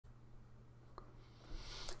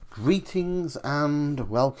Greetings and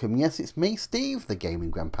welcome. Yes, it's me, Steve, the Gaming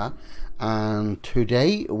Grandpa, and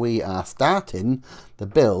today we are starting the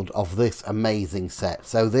build of this amazing set.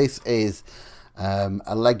 So this is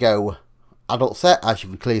a Lego adult set, as you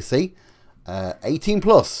can clearly see, 18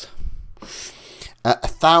 plus,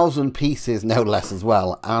 1,000 pieces no less as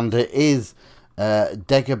well, and it is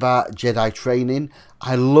Dagobah Jedi training.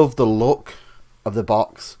 I love the look of the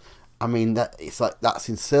box. I mean, it's like that's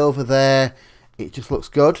in silver there. It just looks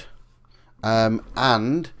good.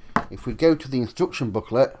 And if we go to the instruction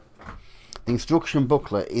booklet, the instruction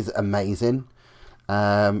booklet is amazing.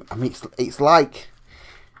 I mean, it's like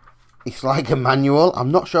a manual. I'm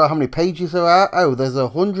not sure how many pages there are. Oh, there's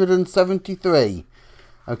 173.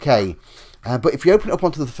 Okay, but if you open it up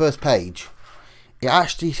onto the first page, it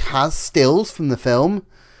actually has stills from the film.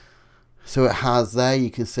 So it has there. You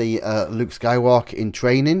can see Luke Skywalker in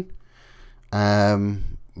training.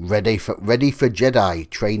 Ready for Jedi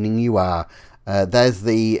training you are. There's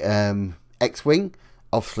the X-Wing,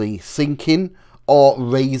 obviously sinking or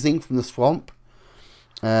raising from the swamp.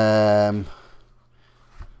 Then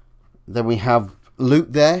we have Luke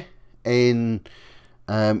there in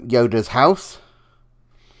Yoda's house.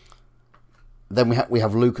 Then we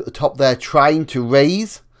have Luke at the top there trying to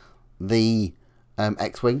raise the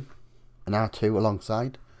X-Wing and R2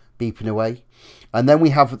 alongside, beeping away. And then we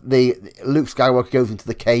have the Luke Skywalker goes into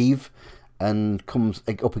the cave and comes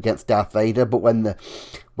up against Darth Vader. But when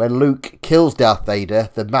Luke kills Darth Vader,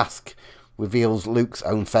 the mask reveals Luke's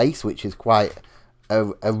own face, which is quite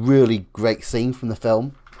a really great scene from the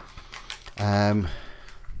film. Then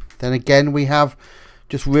again, we have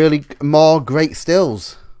just really more great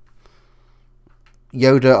stills.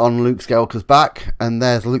 Yoda on Luke Skywalker's back, and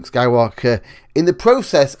there's Luke Skywalker in the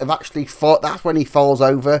process of actually that's when he falls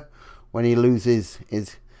over, when he loses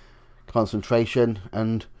his concentration.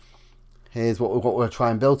 And here's what we're going to try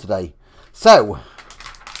and build today. So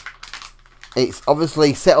it's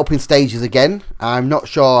obviously set up in stages again. I'm not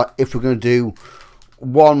sure if we're going to do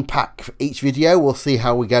one pack for each video. We'll see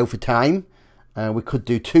how we go for time. We could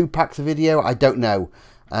do 2 packs of video, I don't know,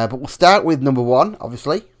 but we'll start with number 1,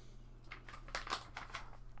 obviously.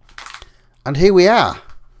 And here we are,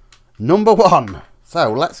 number 1.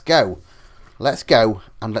 So let's go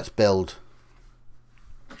and let's build.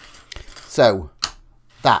 So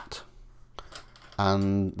that,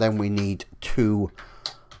 and then we need 2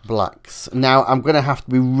 blacks. Now I'm going to have to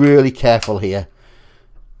be really careful here,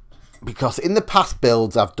 because in the past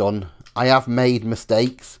builds I've done, I have made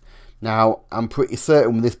mistakes. Now I'm pretty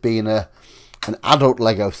certain with this being an adult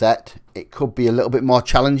Lego set, it could be a little bit more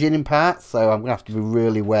challenging in parts, so I'm going to have to be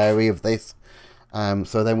really wary of this.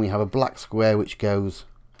 So then we have a black square which goes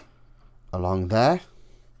along there,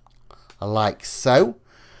 like so.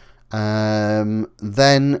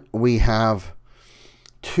 Then we have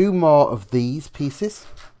 2 more of these pieces.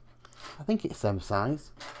 I think it's same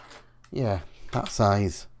size. Yeah, that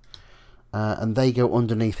size. And they go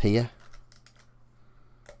underneath here.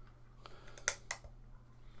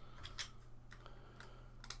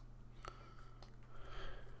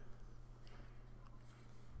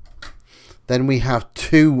 Then we have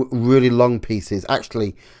 2 really long pieces.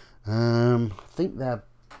 Actually, I think are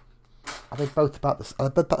they both about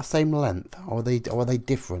the same length, or are they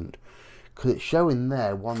different? Because it's showing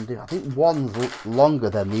there one. I think one's longer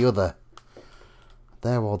than the other.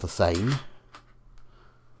 They're all the same.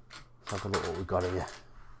 Let's have a look what we've got here.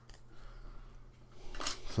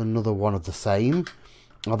 So another one of the same.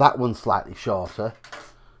 Well, that one's slightly shorter,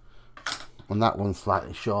 and that one's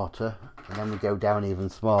slightly shorter, and then we go down even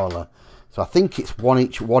smaller. So I think it's one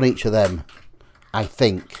each of them, I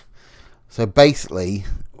think. So basically,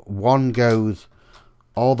 one goes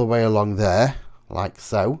all the way along there, like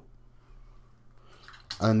so.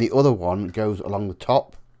 And the other one goes along the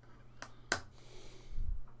top.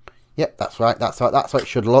 Yep, that's right, that's how it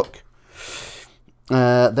should look.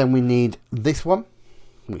 Then we need this one,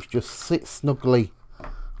 which just sits snugly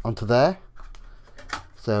onto there.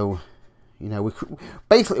 So, you know,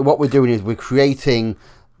 basically what we're doing is we're creating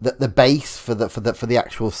the base for the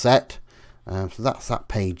actual set. So that's that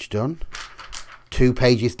page done. 2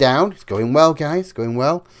 pages down. It's going well, guys. Going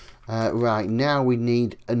well. Right, now we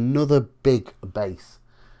need another big base,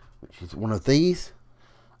 which is one of these,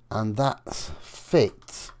 and that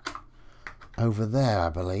fits over there, I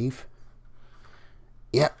believe.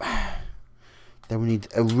 Yep. Then we need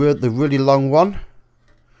the really long one,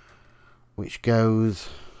 which goes.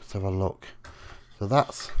 Let's have a look. So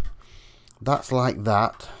that's like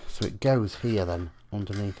that. So it goes here then,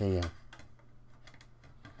 underneath here.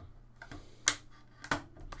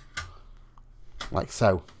 Like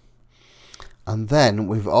so. And then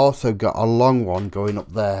we've also got a long one going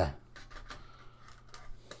up there.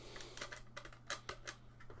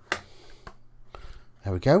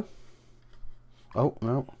 There we go. Oh,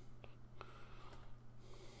 no.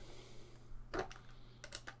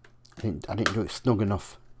 I didn't do it snug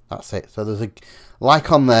enough. That's it. So there's a,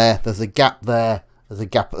 like on there, there's a gap there, there's a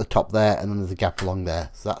gap at the top there, and then there's a gap along there.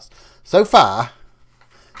 So that's, so far,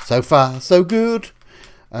 so good.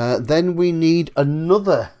 Then we need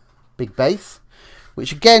another big base,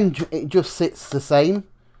 which again, it just sits the same.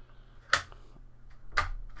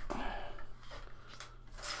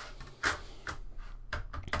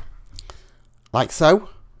 Like so.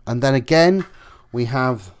 And then again, we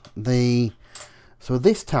have the, so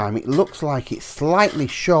this time it looks like it's slightly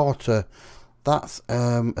shorter. That's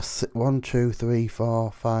a 1, 2, 3,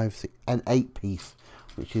 4, 5, 6, an 8 piece,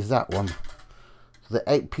 which is that one. So the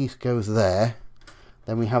 8 piece goes there.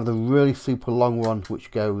 Then we have the really super long one, which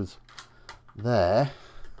goes there.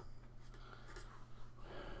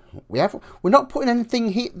 We're not putting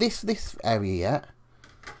anything here, this area yet,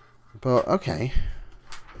 but okay.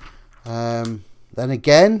 Then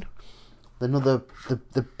again, the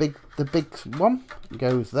big one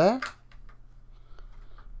goes there.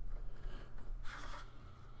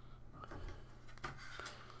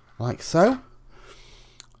 Like so.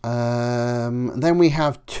 Then we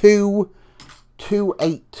have two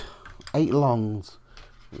 8 longs,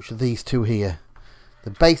 which are these two here.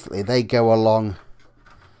 So basically they go along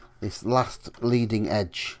this last leading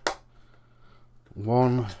edge.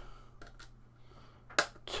 1,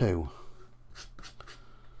 2.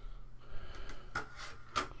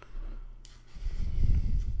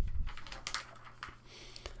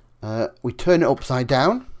 We turn it upside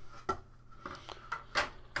down,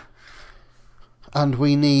 and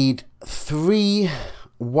we need 3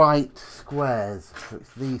 white squares. So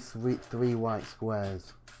it's these three white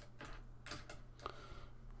squares.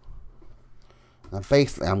 Now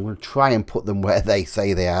basically I'm going to try and put them where they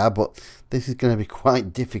say they are, but this is going to be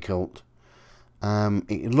quite difficult.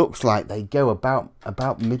 It looks like they go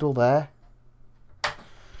about middle there.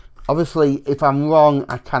 Obviously if I'm wrong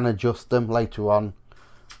I can adjust them later on.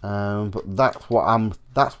 But that's what I'm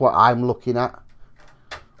looking at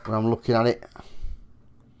when I'm looking at it.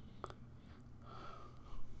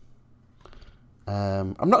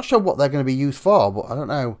 I'm not sure what they're going to be used for, but I don't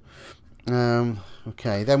know.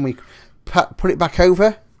 Okay, then we put it back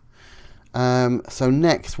over. So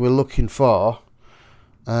next we're looking for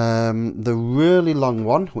the really long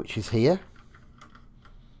one, which is here.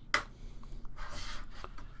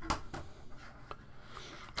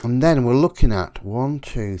 And then we're looking at 1,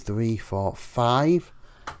 2, 3, 4, 5.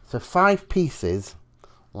 So 5 pieces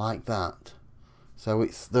like that. So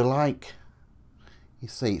they're like, you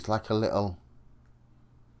see, it's like a little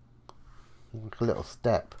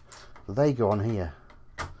step. So they go on here.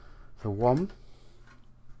 So 1,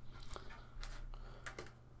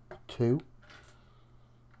 2,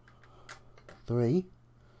 3,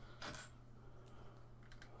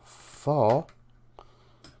 4.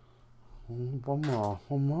 One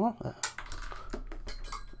more.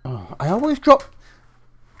 Oh, I always drop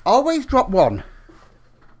one.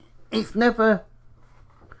 It's never,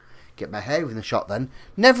 get my hair in the shot then,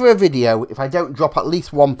 never a video if I don't drop at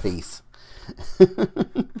least one piece.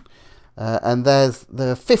 And there's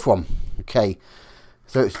the 5th one. Okay,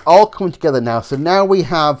 so it's all coming together now. So now we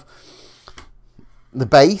have the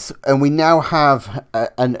base, and we now have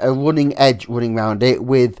a running edge running around it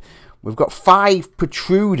with, we've got 5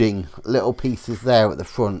 protruding little pieces there at the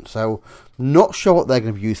front. So not sure what they're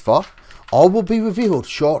going to be used for. All will be revealed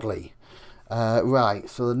shortly. Right,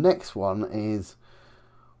 so the next one is,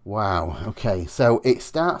 wow, okay, so it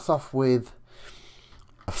starts off with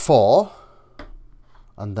a 4,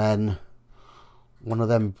 and then one of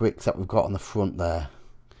them bricks that we've got on the front there.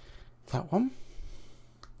 Is that one?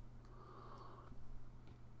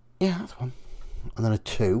 Yeah, that's one. And then a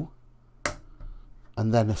 2,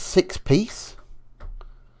 and then a 6 piece,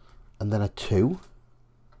 and then a 2,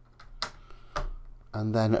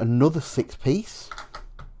 and then another 6 piece,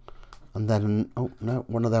 and then, oh no,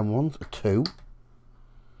 one of them ones, a 2,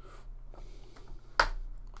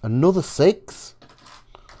 another 6,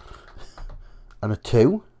 and a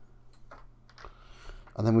 2,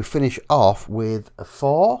 and then we finish off with a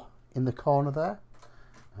 4 in the corner there.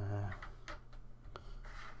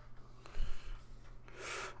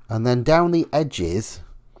 And then down the edges,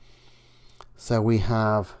 so we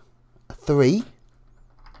have a 3,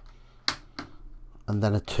 and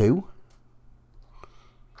then a 2,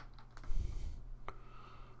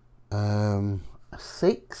 a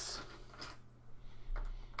 6,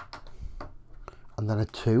 and then a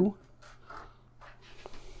 2,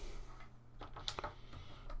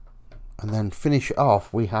 And then finish it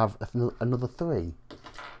off, we have another 3.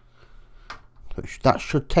 That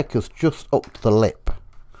should take us just up to the lip,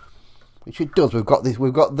 which it does. We've got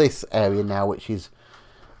this area now, which is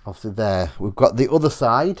obviously there. We've got the other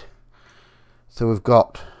side, so we've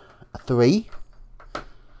got a 3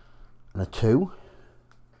 and a 2.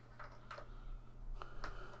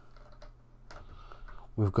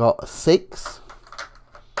 We've got a 6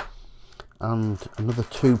 and another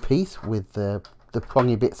 2 piece with the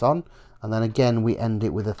prongy bits on, and then again we end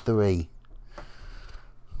it with a 3.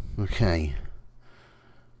 Okay.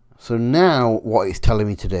 So now what it's telling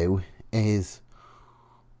me to do is,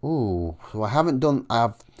 so I haven't done,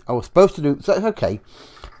 I was supposed to do, so okay.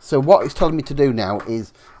 So what it's telling me to do now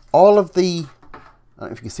is all of the, I don't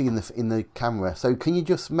know if you can see in the camera, so can you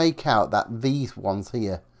just make out that these ones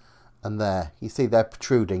here and there, you see they're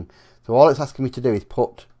protruding. So all it's asking me to do is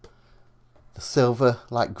put the silver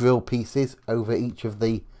like grill pieces over each of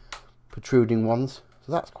the protruding ones.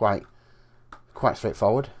 So that's quite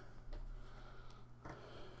straightforward.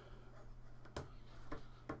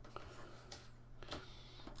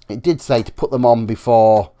 It did say to put them on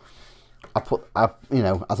before you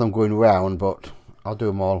know, as I'm going around, but I'll do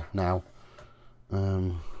them all now.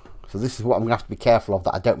 So this is what I'm gonna have to be careful of,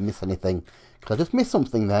 that I don't miss anything, because I just missed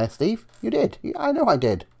something there, Steve. You did. I know I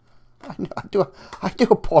did. I do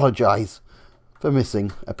apologise for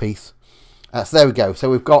missing a piece. So there we go. So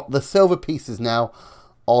we've got the silver pieces now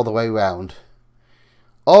all the way around.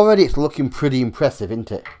 Already it's looking pretty impressive,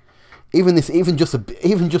 isn't it? Even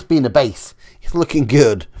just being a base, it's looking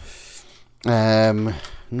good.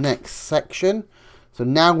 Next section. So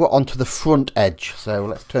now we're onto the front edge. So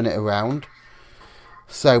let's turn it around.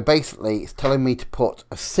 So basically, it's telling me to put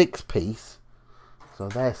a 6 piece. So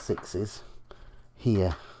there's 6s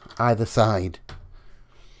here, either side.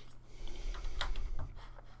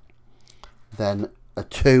 Then a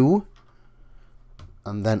 2,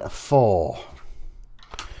 and then a 4.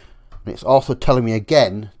 And it's also telling me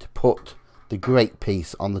again to put the great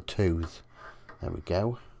piece on the 2s. There we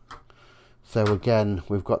go. So again,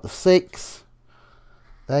 we've got the 6.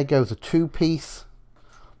 There goes a 2 piece.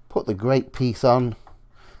 Put the great piece on,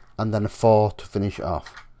 and then a 4 to finish it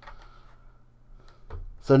off.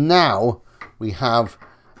 So now we have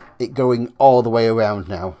it going all the way around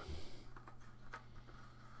now.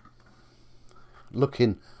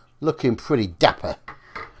 Looking pretty dapper.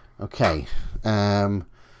 Okay.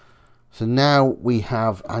 So now we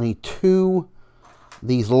have, I need 2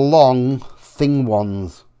 these long thin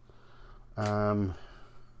ones.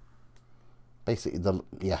 Basically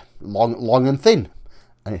long and thin.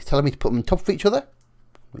 And it's telling me to put them on top of each other,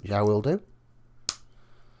 which I will do.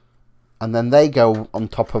 And then they go on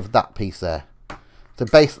top of that piece there. So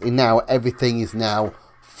basically now everything is now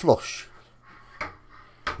flush.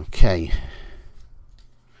 Okay.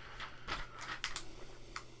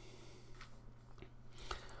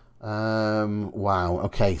 Wow.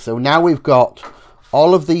 Okay, so now we've got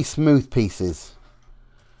all of these smooth pieces.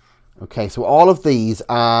 Okay, so all of these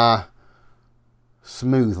are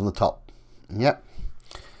smooth on the top. Yep.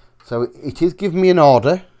 So it is giving me an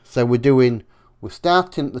order. So we're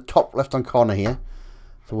starting at the top left hand corner here.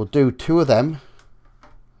 So we'll do 2 of them.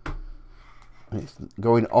 And it's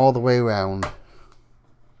going all the way around.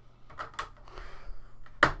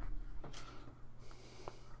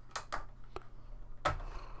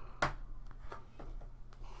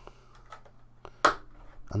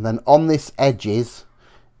 And then on this edges,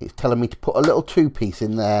 it's telling me to put a little 2 piece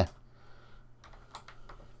in there.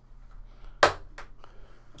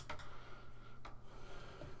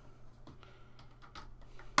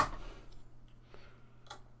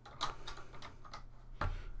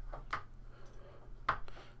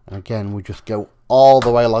 And again, we just go all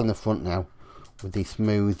the way along the front now with these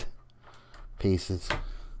smooth pieces.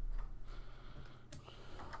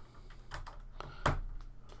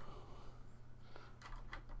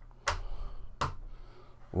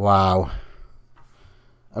 Wow.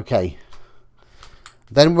 Okay.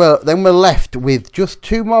 Then we're left with just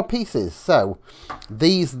 2 more pieces. So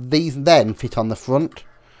these then fit on the front.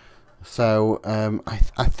 So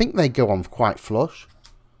I think they go on quite flush.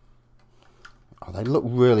 Oh, they look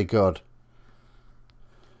really good.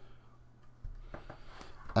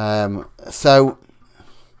 So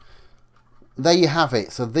there you have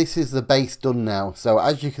it. So this is the base done now. So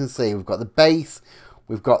as you can see, we've got the base.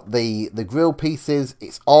 We've got the grill pieces.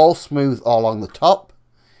 It's all smooth all along the top.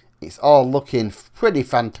 It's all looking pretty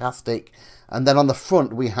fantastic. And then on the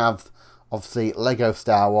front we have obviously Lego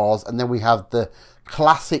Star Wars. And then we have the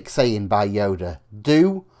classic saying by Yoda.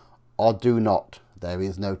 Do or do not. There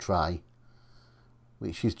is no try.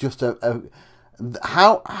 Which is just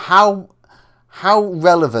how how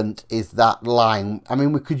relevant is that line? I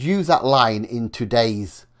mean, we could use that line in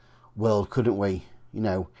today's world, couldn't we? You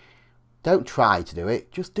know, don't try to do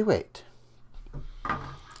it, just do it.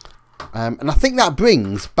 And I think that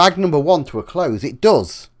brings bag number 1 to a close. It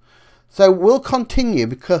does. So we'll continue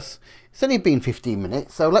because it's only been 15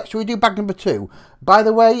 minutes. So shall we do bag number 2? By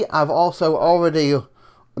the way, I've also already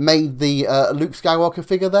made the Luke Skywalker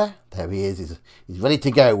figure there. There he is. He's ready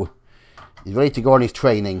to go. He's ready to go on his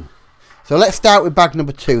training. So let's start with bag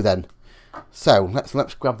number 2 then. So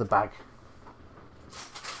let's grab the bag.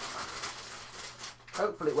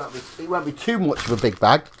 Hopefully it won't be too much of a big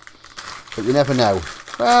bag, but you never know.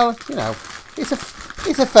 Well, you know, it's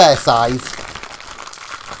a fair size.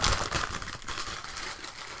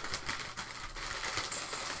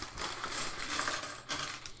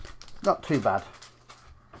 Not too bad.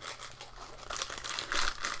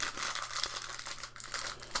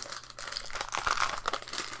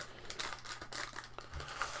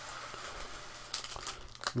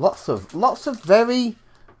 Lots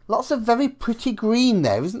of very pretty green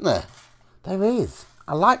there, isn't there? There is.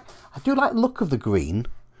 I do like the look of the green.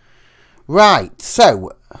 Right,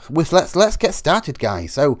 so let's get started,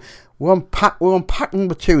 guys. So we're on pack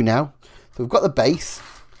number 2 now. So we've got the base.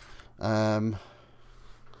 So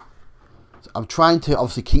I'm trying to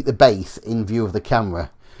obviously keep the base in view of the camera.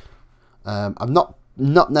 I'm not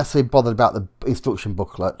necessarily bothered about the instruction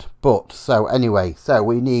booklet, but so anyway, so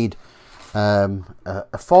we need a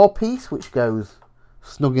 4-piece which goes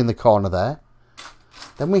snug in the corner there.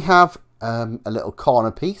 Then we have a little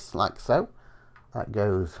corner piece like so. That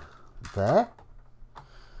goes there.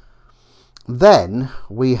 Then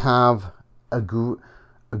we have a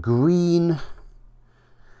green.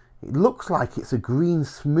 It looks like it's a green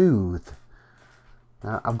smooth.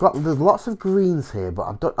 Now there's lots of greens here, but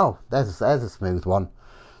I've done. Oh, there's a smooth one.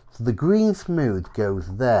 So the green smooth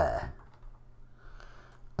goes there.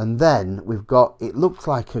 And then we've got. It looks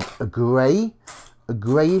like a grey. A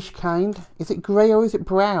greyish kind. Is it grey or is it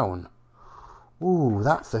brown? Ooh,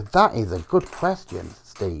 that is a good question,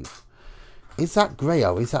 Steve. Is that grey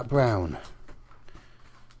or is that brown?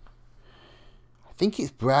 I think it's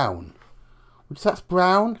brown. Which that's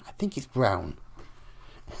brown? I think it's brown.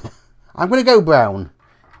 I'm going to go brown.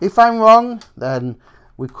 If I'm wrong, then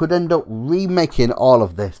we could end up remaking all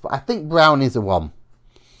of this. But I think brown is the one.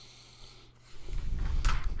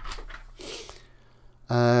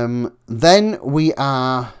 Then we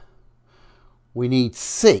need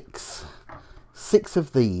 6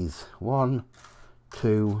 of these. 1,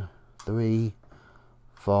 2, 3,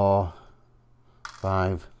 4,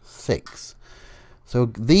 5, 6. So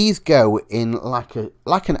these go in like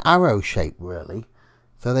an arrow shape, really.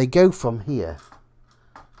 So they go from here.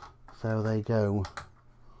 So they go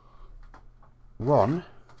 1,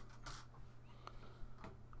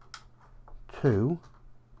 2,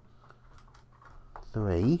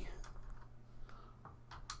 3,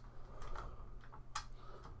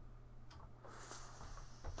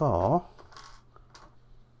 4,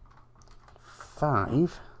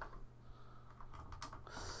 5,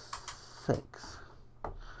 6.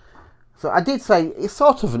 So I did say it's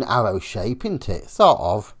sort of an arrow shape, isn't it? Sort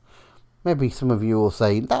of. Maybe some of you will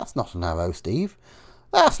say, that's not an arrow, Steve.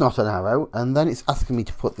 That's not an arrow. And then it's asking me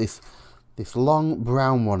to put this long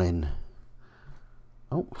brown one in.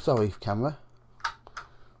 Oh, sorry, camera.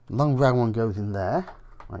 Long brown one goes in there,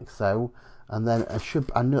 like so. And then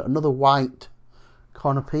another white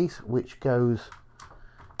corner piece, which goes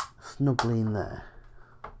snugly in there.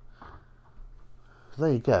 So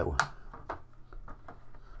there you go.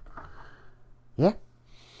 Yeah.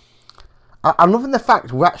 I'm loving the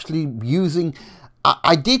fact we're actually using.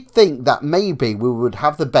 I did think that maybe we would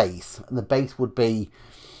have the base, and the base would be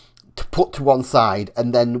to put to one side,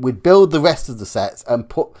 and then we'd build the rest of the sets and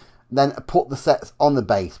put the sets on the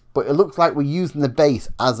base. But it looks like we're using the base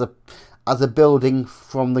as a building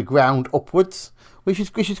from the ground upwards, which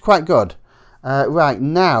is quite good. Right,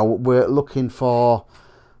 now we're looking for.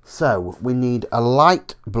 So we need a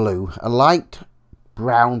light blue, a light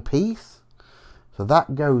brown piece. So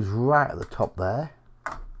that goes right at the top there.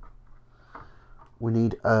 We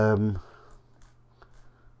need a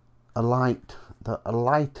light.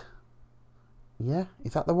 Yeah,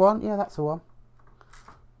 is that the one? Yeah, that's the one.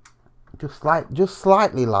 Just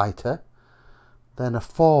slightly lighter. Then a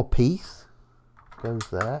 4-piece goes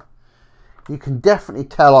there. You can definitely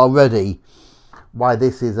tell already why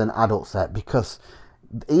this is an adult set, because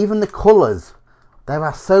even the colours, there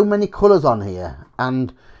are so many colours on here,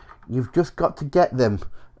 and you've just got to get them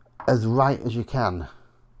as right as you can.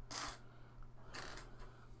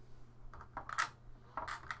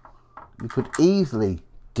 You could easily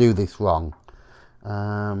do this wrong.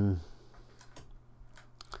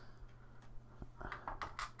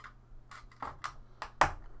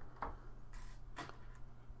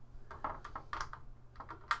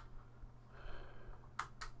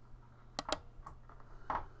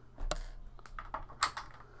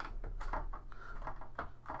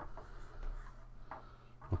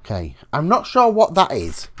 Okay, I'm not sure what that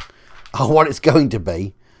is or what it's going to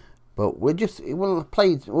be, but we'll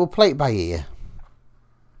play it by ear.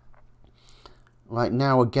 Right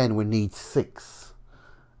now, again, we need 6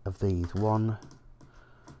 of these. 1,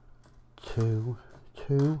 2,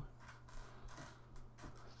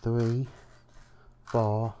 3,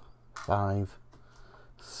 4, 5,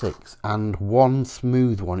 6, and 1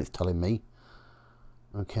 smooth one. It's telling me.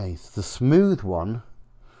 Okay, so the smooth one.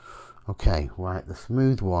 Okay, right. The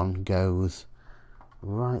smooth one goes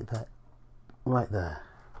right there,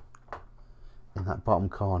 in that bottom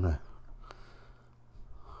corner.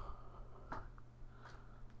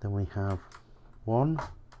 Then we have 1,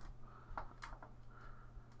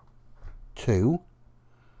 2.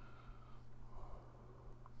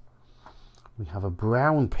 We have a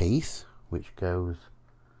brown piece which goes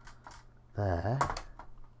there,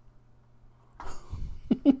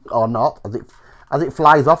 or not, as it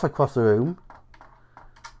flies off across the room.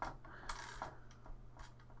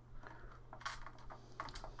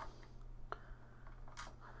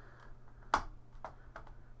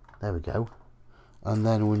 There we go. And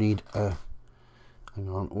then we need a, hang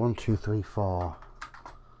on, 1, 2, 3, 4.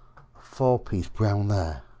 A 4-piece brown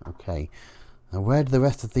there. Okay. Now where do the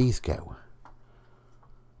rest of these go?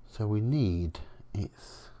 So we need,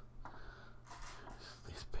 it's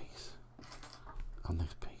this piece and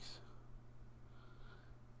this piece.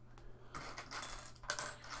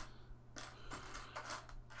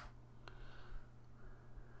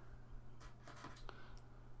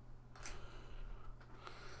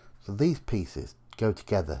 So these pieces go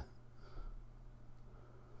together.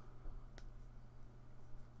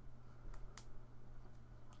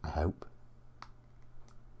 I hope.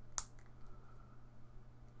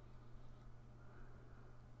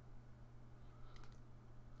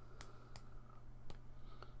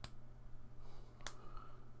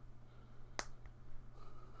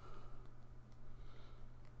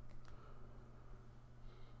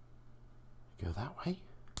 Go that way.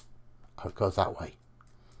 Oh, it goes that way.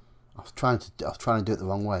 I was trying to do it the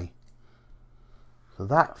wrong way. So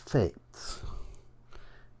that fits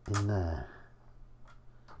in there.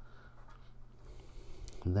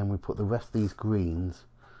 And then we put the rest of these greens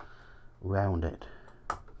around it.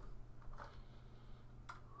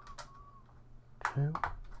 2,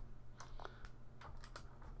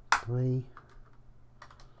 3,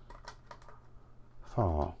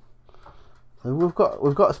 4. So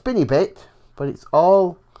we've got a spinny bit, but it's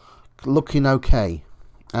all looking okay.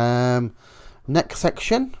 Next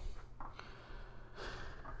section.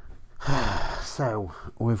 So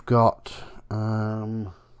we've got a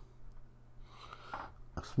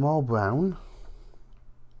small brown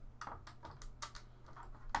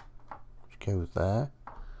which goes there,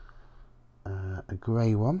 a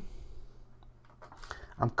grey one.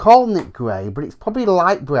 I'm calling it grey, but it's probably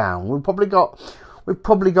light brown. We've probably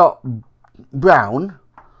got brown,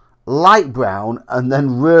 light brown, and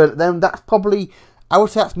then that's probably, I would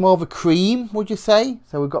say that's more of a cream, would you say?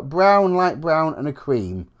 So we've got brown, light brown, and a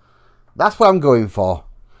cream. That's what I'm going for.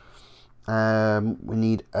 We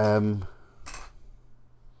need, it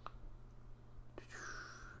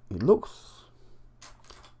looks,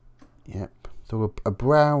 yep, so a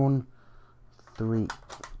brown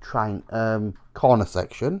corner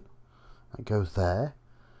section, that goes there.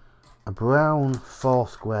 A brown 4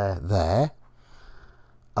 square there.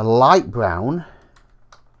 A light brown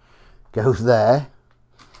goes there.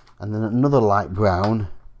 And then another light brown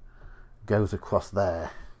goes across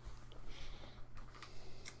there.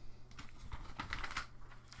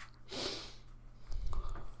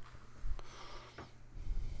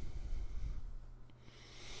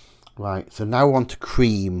 Right, so now on to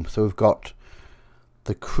cream. So we've got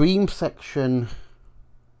the cream section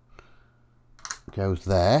goes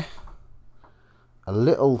there. A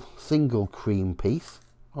little single cream piece,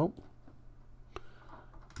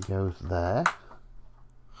 goes there.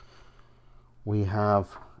 We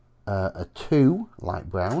have a 2 light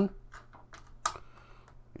brown,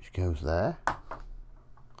 which goes there.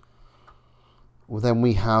 Well, then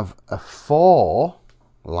we have a 4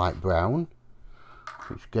 light brown,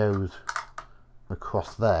 which goes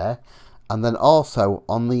across there, and then also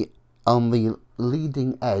on the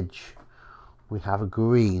leading edge we have a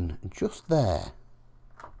green just there.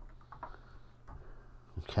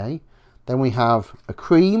 Okay, then we have a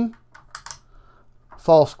cream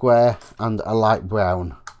 4 square and a light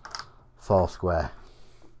brown 4 square.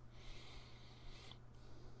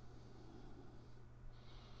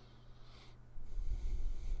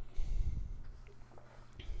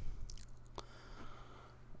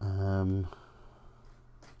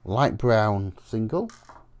 Light brown single,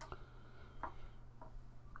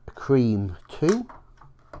 a cream 2,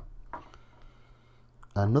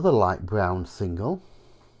 another light brown single.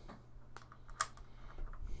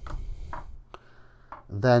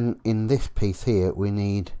 Then in this piece here we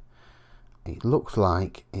need, it looks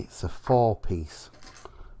like it's a four-piece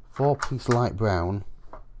light brown,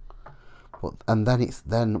 and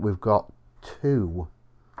then we've got two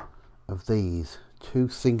of these, two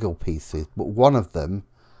single pieces, but one of them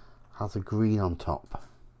has a green on top.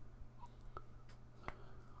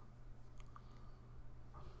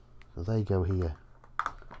 So they go here.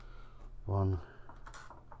 1,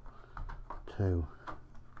 2.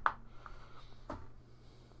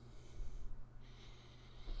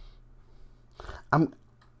 I'm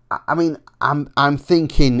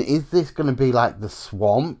thinking, is this going to be like the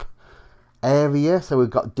swamp area? So we've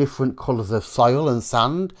got different colours of soil and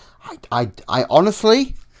sand. I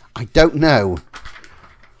honestly, I don't know.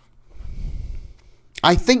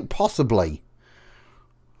 I think possibly.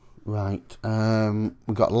 Right.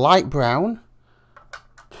 We've got light brown.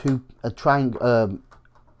 A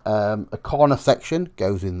corner section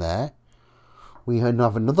goes in there. We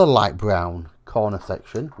have another light brown corner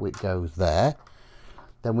section which goes there.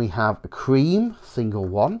 Then we have a cream single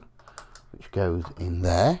one which goes in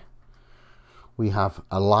there. We have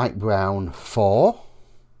a light brown 4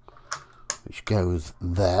 which goes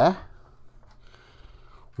there.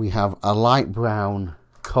 We have a light brown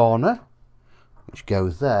corner which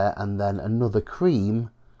goes there, and then another cream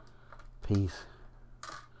piece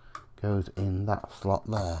goes in that slot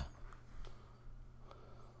there.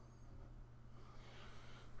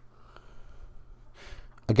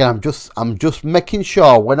 Again, I'm just making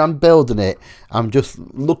sure when I'm building it, I'm just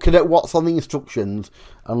looking at what's on the instructions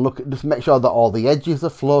and just make sure that all the edges are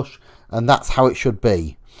flush, and that's how it should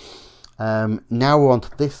be. Now we're on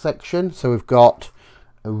to this section. So we've got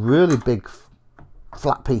a really big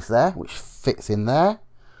flat piece there which fits in there.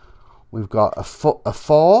 We've got a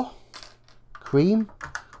 4 cream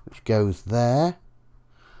which goes there.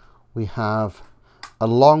 We have a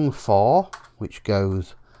long 4 which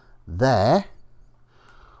goes there.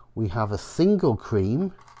 We have a single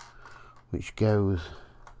cream which goes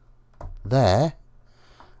there,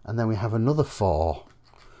 and then we have another 4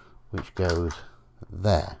 which goes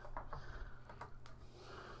there.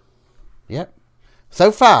 Yep.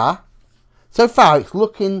 So far it's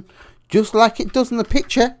looking just like it does in the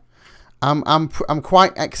picture. I'm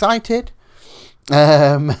quite excited.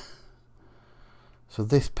 So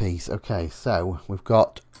this piece, okay. So we're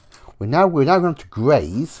now going to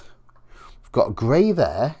greys. We've got a grey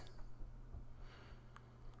there.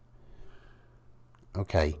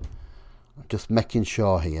 Okay, I'm just making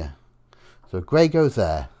sure here. So grey goes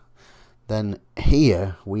there. Then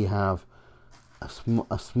here we have a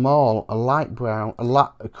light brown,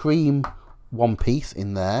 a cream one piece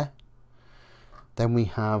in there. Then we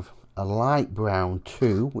have a light brown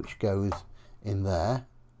 2 which goes in there,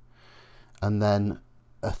 and then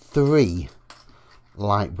a 3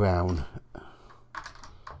 light brown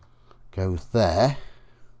goes there.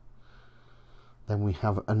 Then we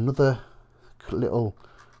have another little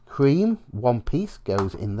cream one piece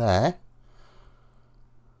goes in there,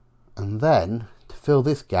 and then to fill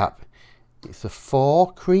this gap it's a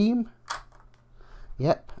 4 cream.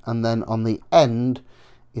 Yep. And then on the end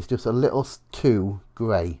it's just a little 2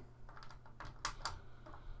 grey.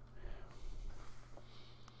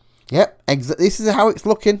 Yep, this is how it's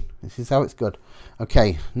looking. This is how it's good.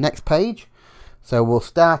 Okay, next page. So we'll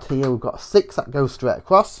start here. We've got 6 that goes straight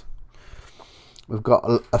across. We've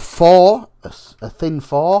got a 4, a thin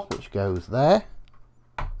 4, which goes there.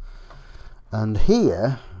 And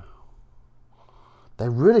here, they're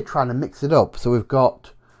really trying to mix it up. So we've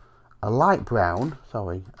got a light brown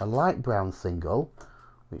single,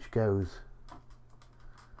 which goes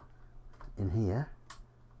in here.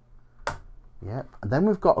 Yep. And then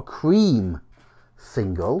we've got a cream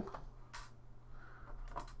single,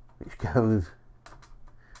 which goes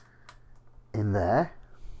in there.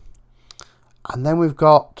 And then we've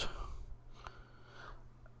got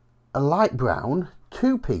a light brown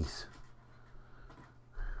 2-piece,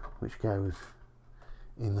 which goes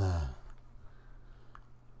in there.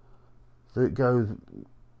 So it goes.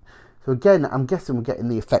 So again, I'm guessing we're getting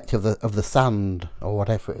the effect of the sand or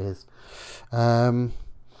whatever it is.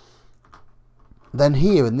 Then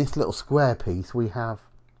here in this little square piece we have.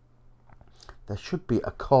 There should be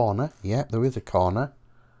a corner. Yeah, there is a corner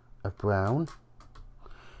of brown.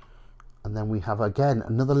 And then we have again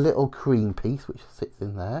another little cream piece which sits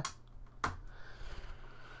in there.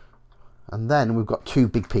 And then we've got 2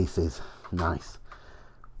 big pieces. Nice.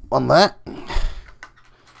 One there.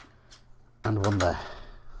 And one there.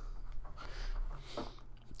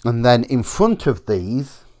 And then in front of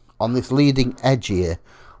these, on this leading edge here,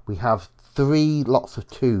 we have 3 lots of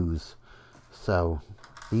 2s. So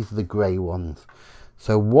these are the grey ones.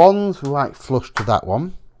 So one's right flush to that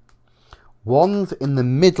one. One's in the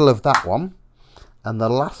middle of that one. And the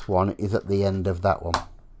last one is at the end of that one.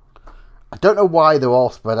 I don't know why they're all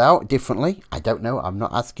spread out differently. I don't know. I'm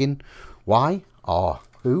not asking why or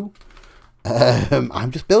who.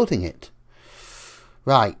 I'm just building it.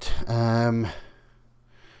 Right. So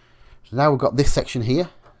now we've got this section here.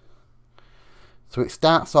 So it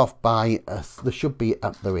starts off by, there should be,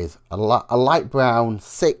 there is a light brown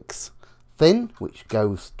 6 thin, which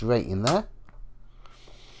goes straight in there.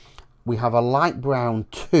 We have a light brown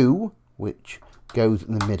 2, which goes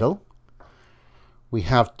in the middle. We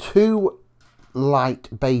have 2 light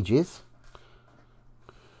beiges,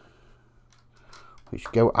 which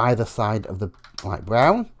go either side of the light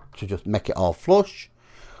brown to just make it all flush.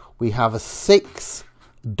 We have a 6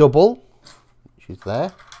 double, which is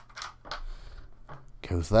there,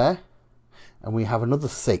 goes there, and we have another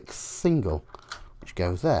 6 single, which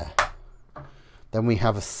goes there. Then we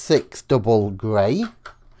have a 6 double grey,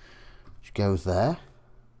 which goes there.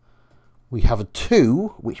 We have a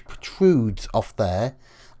 2 which protrudes off there,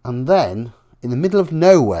 and then in the middle of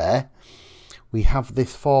nowhere we have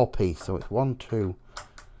this 4 piece. So it's 1, 2.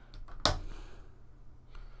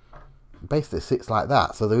 Basically it sits like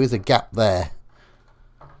that, so there is a gap there.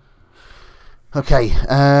 Okay,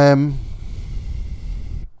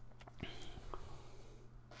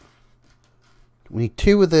 we need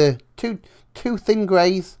 2 of the two thin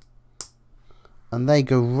greys, and they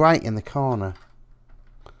go right in the corner,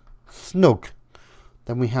 snug.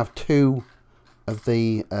 Then we have 2 of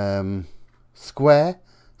the square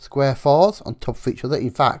 4s on top of each other.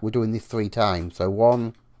 In fact, we're doing this 3 times. So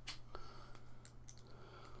 1,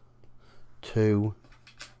 2,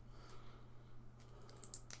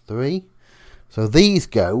 3. So these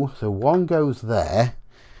go. So 1 goes there.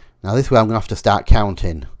 Now this way I'm going to have to start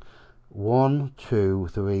counting. 1, 2,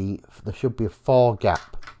 3. There should be a 4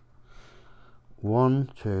 gap.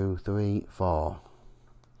 1, 2, 3, 4.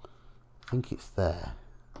 I think it's there.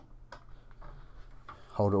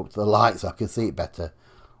 Hold it up to the light so I can see it better.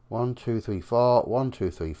 1, 2, 3, 4. 1,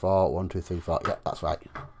 2, 3, 4. 1, 2, 3, 4. Yeah, that's right.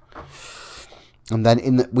 And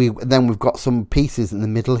then we've got some pieces in the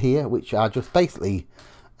middle here, which are just basically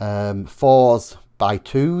 4s by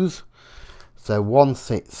 2s. So 1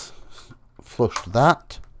 sits flush to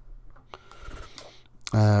that.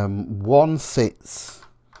 1 sits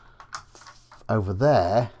over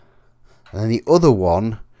there, and then the other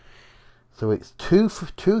one. So it's two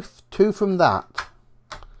from that.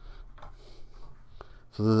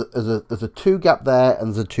 So there's a 2 gap there, and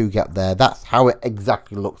there's a 2 gap there. That's how it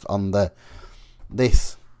exactly looks on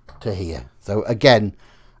this to here. So again,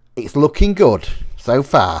 it's looking good so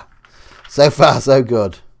far. So far, so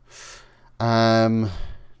good.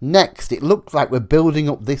 Next, it looks like we're building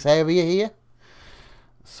up this area here.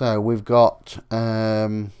 So we've got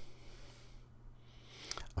a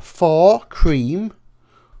 4 cream,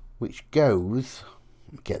 which goes,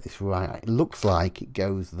 let me get this right, it looks like it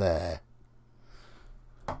goes there.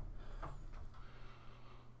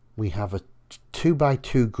 We have a 2 by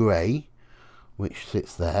 2 grey, which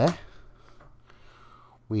sits there.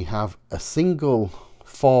 We have a single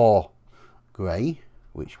 4 grey,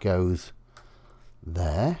 which goes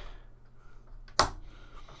there.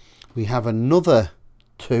 We have another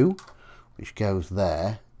 2, which goes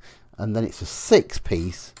there, and then it's a 6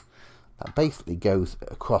 piece that basically goes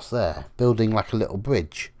across there, building like a little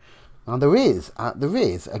bridge. Now there is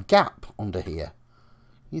a gap under here.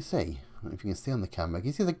 You see, I don't know if you can see on the camera. Can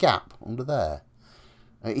you see the gap under there?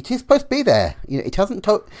 It is supposed to be there. You know, it hasn't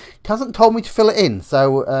told me to fill it in,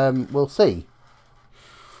 so we'll see.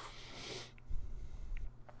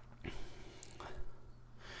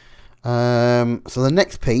 So the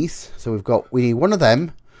next piece, so we need 1 of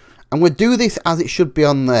them, and we'll do this as it should be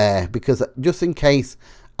on there, because just in case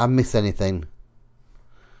I miss anything.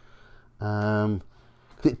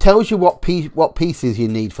 It tells you what pieces you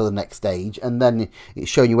need for the next stage, and then it's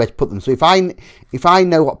showing you where to put them. So if I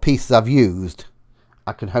know what pieces I've used,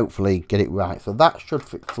 I can hopefully get it right. So that should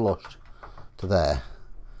fit flush to there.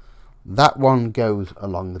 That one goes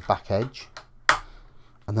along the back edge,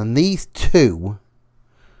 and then these 2.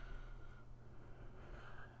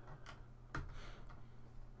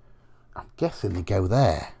 I'm guessing they go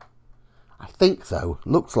there. I think so.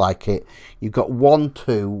 Looks like it. You've got 1,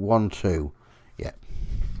 2, 1, 2. Yeah.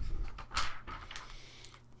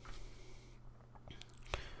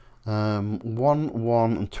 1,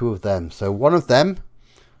 1, and 2 of them. So 1 of them,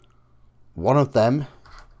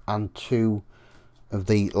 and 2 of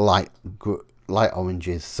the light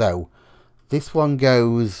oranges. So this one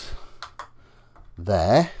goes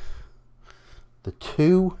there. The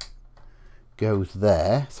 2 goes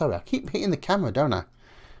there. Sorry, I keep hitting the camera, don't I?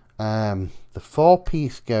 The 4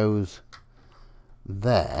 piece goes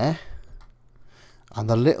there. And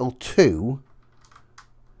the little 2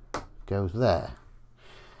 goes there.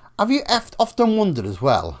 Have you often wondered as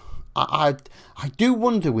well? I do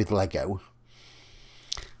wonder with Lego.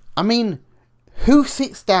 I mean, who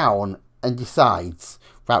sits down and decides,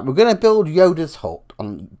 right, we're going to build Yoda's hut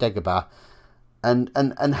on Dagobah,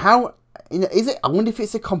 and how, you know, is it? I wonder if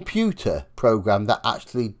it's a computer program that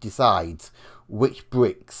actually decides which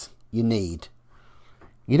bricks you need.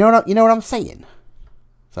 You know what I'm saying?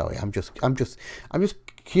 Sorry, I'm just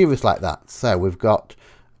curious like that. So we've got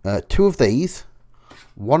 2 of these,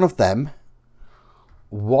 one of them.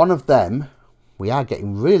 We are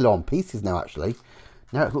getting really low on pieces now. Actually,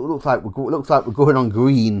 now it looks like we're going on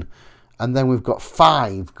green, and then we've got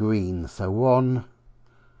 5 green. So 1,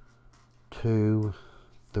 2,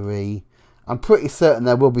 3. I'm pretty certain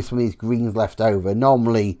there will be some of these greens left over.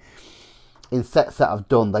 Normally, in sets that I've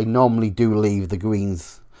done, they normally do leave the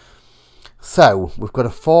greens. So we've got a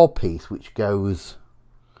 4 piece which goes,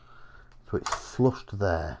 so it's flushed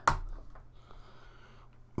there.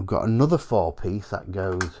 We've got another 4 piece that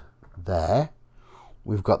goes there.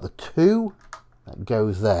 We've got the 2 that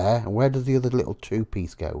goes there. And where does the other little 2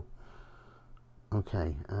 piece go?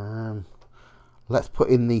 Okay, let's put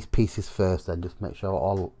in these pieces first then, just make sure it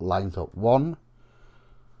all lines up. 1,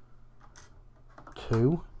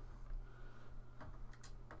 2,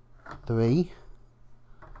 3,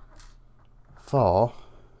 4,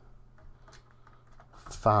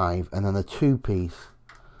 5, and then the 2 piece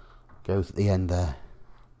goes at the end there.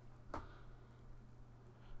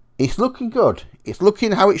 It's looking good. It's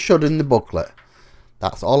looking how it should in the booklet.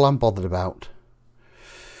 That's all I'm bothered about.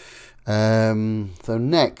 So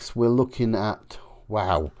next we're looking at,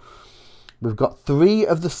 wow, we've got 3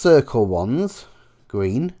 of the circle ones,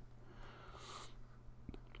 green,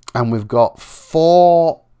 and we've got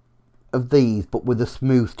 4 of these but with a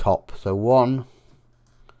smooth top. So 1,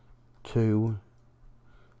 2,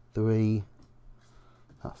 3,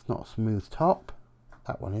 that's not a smooth top,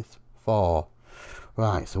 that one is. 4.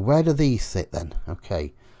 Right, so where do these sit then?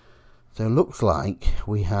 Okay, so it looks like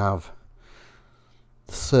we have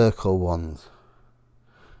the circle ones.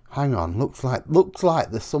 Hang on, looks like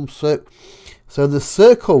there's some circle. So the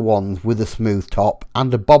circle ones with a smooth top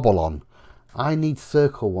and a bobble on. I need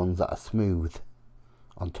circle ones that are smooth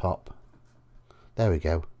on top. There we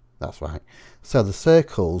go, that's right. So the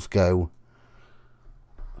circles go,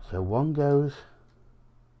 so 1 goes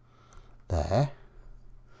there,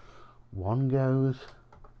 1 goes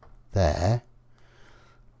there,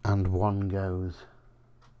 and 1 goes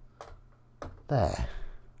there.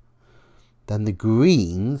 Then the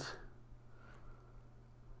greens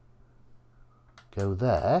go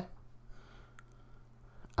there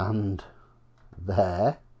and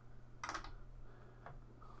there.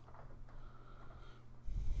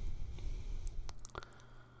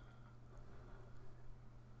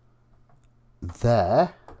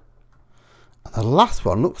 There. And the last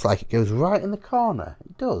one looks like it goes right in the corner.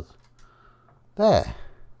 It does. There.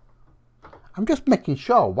 I'm just making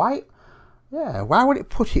sure. Why? Yeah, why would it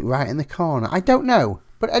put it right in the corner? I don't know.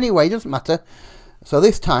 But anyway, it doesn't matter. So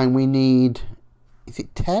this time we need, is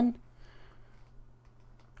it 10?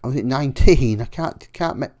 Or is it 19? I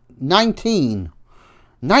can't make 19.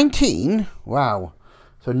 19? Wow.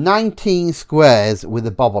 So 19 squares with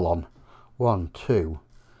a bobble on. 1, 2,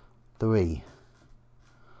 3,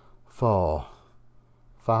 4,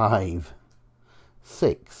 5,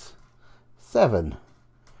 6, 7,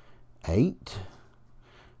 8,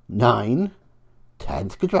 9, 10.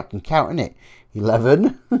 It's good I can count, innit?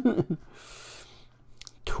 11,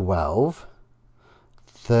 12,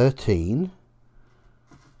 13,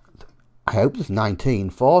 I hope there's 19,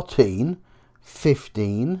 14,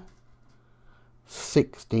 15,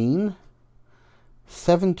 16,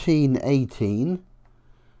 17, 18,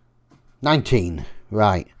 19.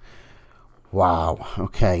 Right. Wow.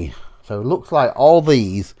 Okay. So it looks like all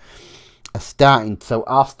these are starting. So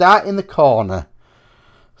I'll start in the corner.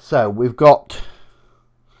 So we've got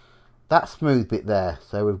that smooth bit there.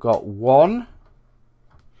 So we've got 1,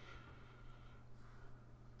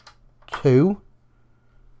 2,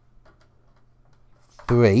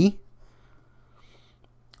 3.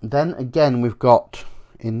 Then again we've got,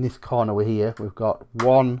 in this corner we're here, we've got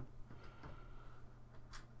 1,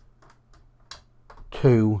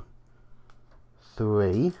 2,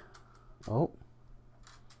 3. Oh.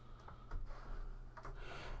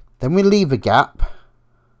 Then we leave a gap.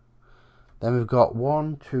 Then we've got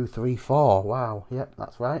 1, 2, 3, 4. Wow. Yep,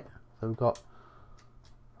 that's right. So we've got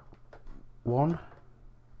 1,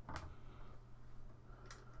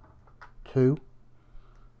 2,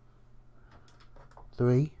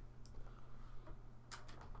 3,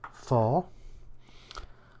 4.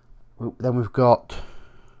 Then we've got,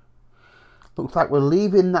 looks like we're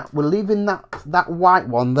leaving that white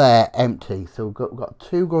one there empty. So we've got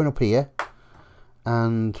 2 going up here,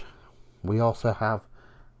 and we also have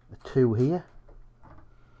 2 here,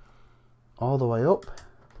 all the way up.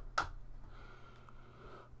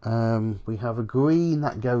 We have a green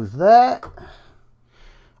that goes there.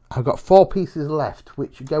 I've got 4 pieces left,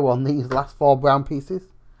 which go on these last 4 brown pieces.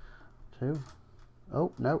 2.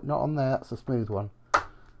 Oh, no, not on there. That's a smooth one.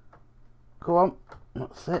 Go on.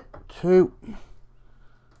 That's it. 2.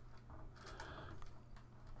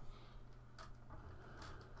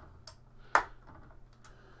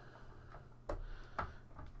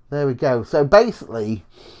 There we go. So basically,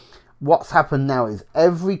 what's happened now is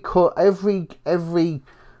every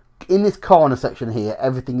in this corner section here,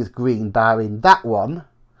 everything is green, barring that one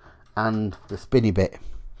and the spinny bit.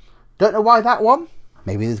 Don't know why that one.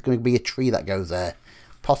 Maybe there's going to be a tree that goes there.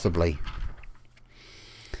 Possibly.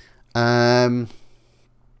 On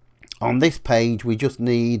this page, we just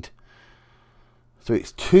need... So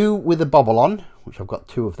it's 2 with a bobble on, which I've got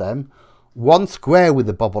 2 of them. 1 square with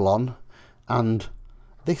a bobble on. And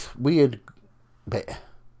this weird bit. I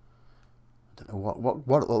don't know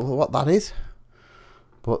what that is.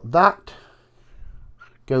 But that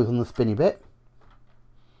goes on the spinny bit.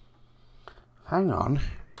 Hang on.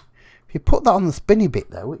 If you put that on the spinny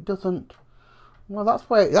bit though, it doesn't. Well, that's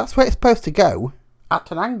where it's supposed to go,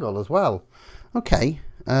 at an angle as well. Okay.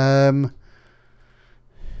 Oh.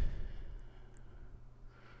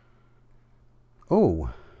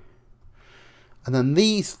 And then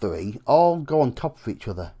these 3 all go on top of each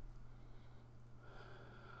other.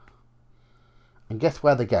 And guess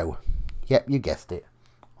where they go? Yep, you guessed it.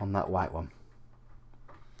 On that white one.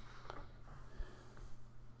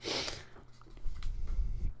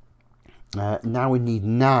 Now we need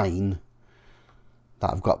 9 that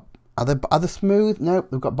I've got. Are they smooth? No,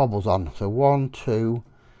 they've got bubbles on. So 1, 2,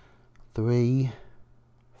 3,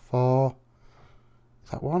 4. Is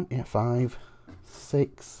that 1? Yeah, 5,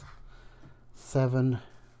 6, 7,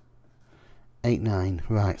 8, 9.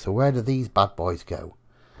 Right, so where do these bad boys go?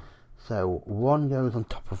 So 1 goes on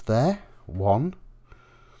top of there. 1.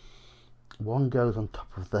 1 goes on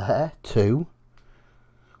top of there. 2.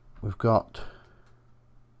 We've got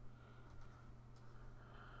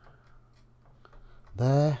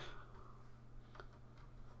there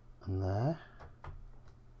and there,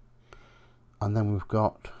 and then we've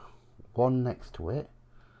got 1 next to it.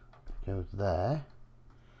 Goes there.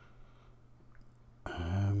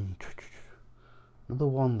 Another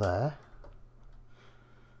 1 there.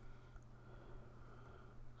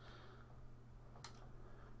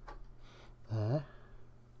 There.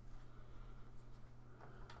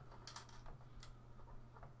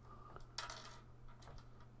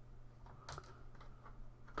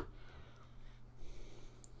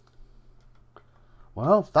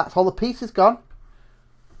 Well, that's all the pieces gone.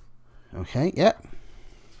 Okay, yeah.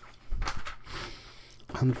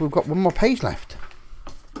 And we've got 1 more page left.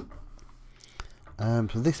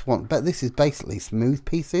 So this one, but this is basically smooth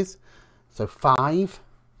pieces. So 5.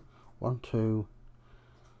 1, 2,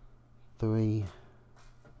 3,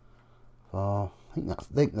 4. I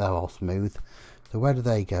think they're all smooth. So where do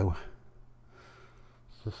they go?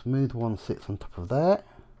 So the smooth one sits on top of there.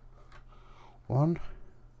 1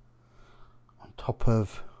 on top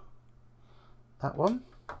of that one.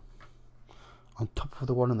 On top of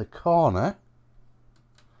the one in the corner.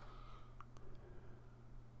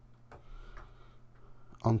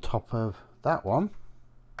 On top of that one.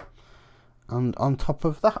 And on top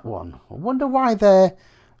of that one. I wonder why they're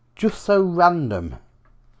just so random.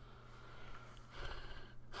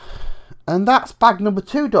 And that's bag number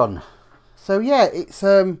 2 done. So yeah, it's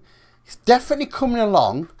definitely coming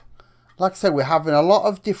along. Like I said, we're having a lot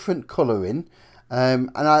of different colouring.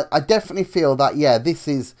 And I definitely feel that, yeah, this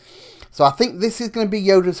is... So I think this is going to be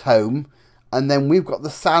Yoda's home. And then we've got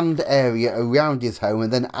the sand area around his home.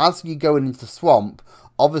 And then as you go into the swamp,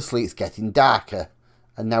 obviously it's getting darker.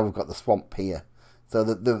 And now we've got the swamp here. So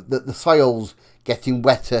the soil's getting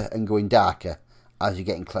wetter and going darker as you're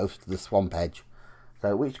getting closer to the swamp edge.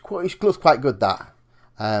 So which looks quite good, that.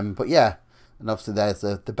 But yeah, and obviously there's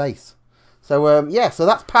the base. So yeah, so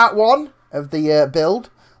that's part 1 of the build.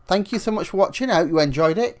 Thank you so much for watching. I hope you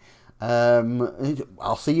enjoyed it.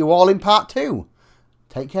 I'll see you all in part 2.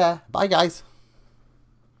 Take care. Bye, guys.